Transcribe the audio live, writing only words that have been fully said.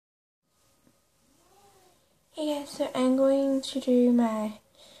Hey guys, so I'm going to do my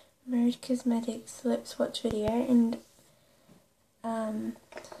Mode Cosmetics lip swatch video, and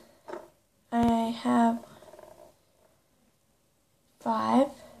I have 5,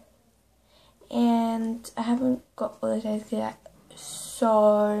 and I haven't got all the shades because I have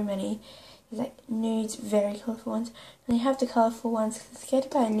so many. There's like nudes, very colourful ones, and I have the colourful ones because I'm scared to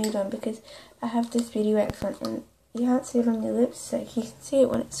buy a nude one because I have this Beauty Wax one, and you can't see it on your lips, so you can see it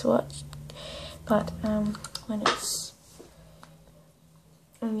when it's swatched, but when it's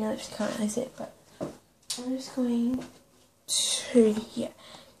on your lips you can't really see it. But I'm just going to,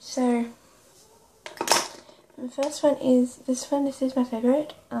 so the first one is this one. This is my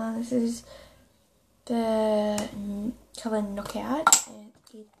favourite. This is the colour Knockout, and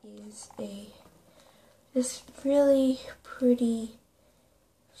it is this really pretty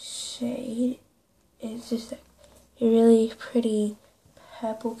shade. It's just like a really pretty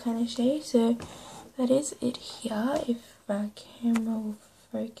purple kind of shade, so that is it here, if my camera will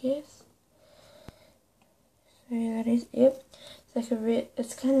focus. So that is it. It's like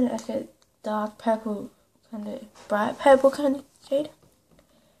it's kind of like a dark purple, kind of bright purple kind of shade.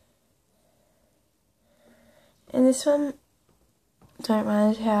 And this one, don't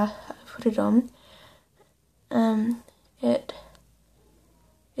mind how I put it on. It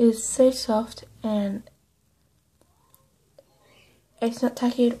is so soft and it's not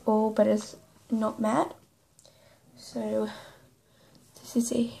tacky at all, but it's not matte. So this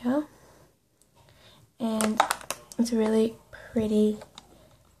is it here, and it's a really pretty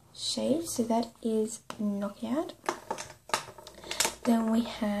shade. So that is Knockout. Then we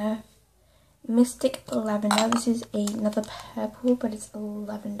have Mystic Lavender. This is another purple, but it's a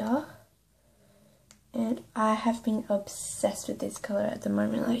lavender, and I have been obsessed with this colour at the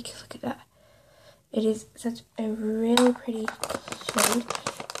moment. Like, look at that. It is such a really pretty shade.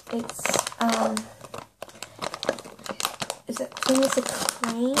 It's I think it's a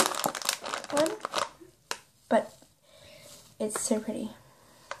cream one, but it's so pretty.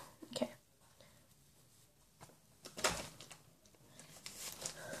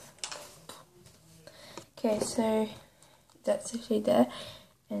 Okay, so that's the shade there,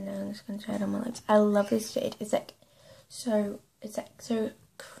 and now I'm just gonna try it on my lips. I love this shade. It's like so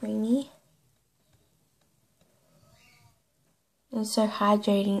creamy and so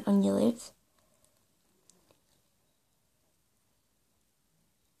hydrating on your lips.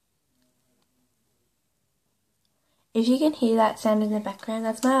 If you can hear that sound in the background,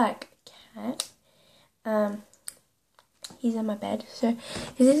 that's my cat. He's on my bed. So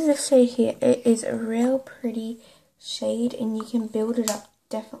this is the shade here. It is a real pretty shade, and you can build it up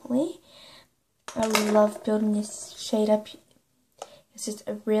definitely. I love building this shade up. It's just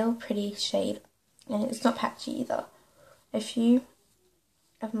a real pretty shade, and it's not patchy either. A few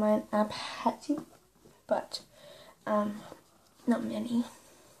of mine are patchy, but not many.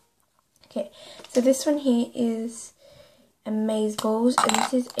 Okay, so this one here is Amazeballs, and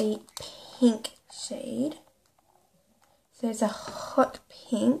this is a pink shade. So it's a hot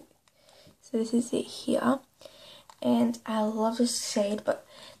pink. So this is it here, and I love this shade. But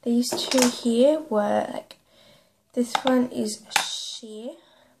these two here were like, this one is sheer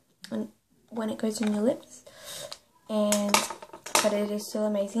when it goes in your lips, but it is still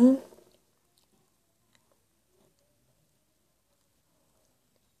amazing.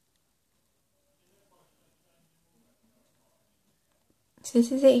 So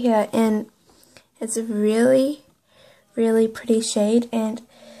this is it here, and it's a really pretty shade, and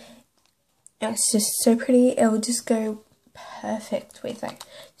it's just so pretty. It will just go perfect with like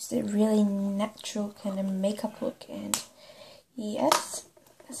just a really natural kind of makeup look. And yes,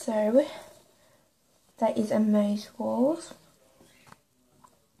 so that is Amazeballs.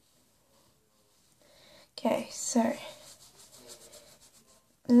 Okay, so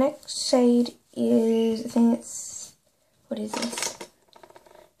next shade is, I think it's, what is this?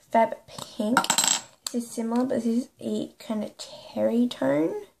 Fab Pink. This is similar, but this is a kind of terry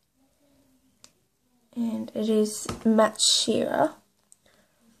tone, and it is matte sheer.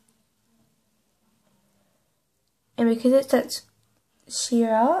 And because it's such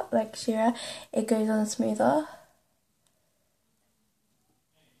sheer, it goes on smoother.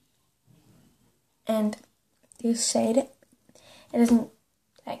 And this shade, it doesn't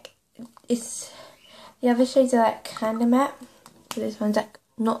like, it's, the other shades are like kind of matte, so this one's like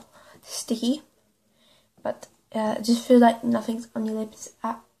not sticky. But I just feel like nothing's on your lips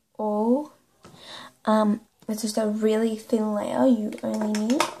at all. It's just a really thin layer you only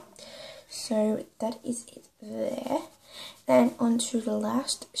need. So that is it there. Then on to the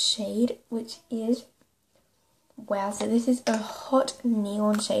last shade, which is, wow, so this is a hot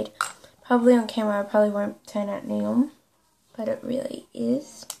neon shade. Probably on camera, it probably won't turn out neon, but it really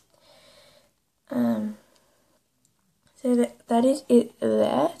is. So that is it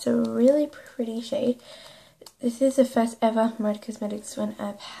there. It's a really pretty shade. This is the first ever Murad Cosmetics one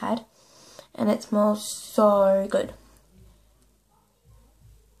I've had, and it smells so good.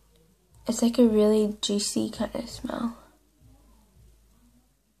 It's like a really juicy kind of smell.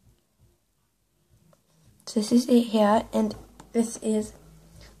 So this is it here, and this is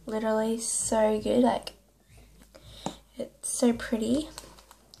literally so good. Like, it's so pretty.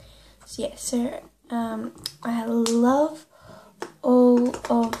 So yeah, so I love all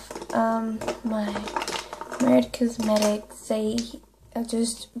of my Murad Cosmetics. They are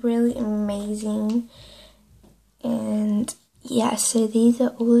just really amazing. And yeah, so these are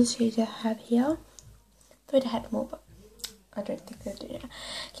all the shades I have here. Thought I had more, but I don't think I do now.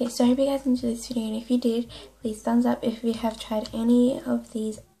 Okay, so I hope you guys enjoyed this video, and if you did, please thumbs up. If you have tried any of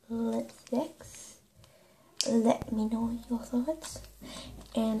these lipsticks, let me know your thoughts.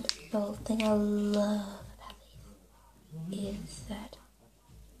 And the thing I love about these is that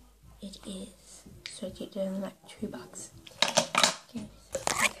it is so cheap. They're only like $2.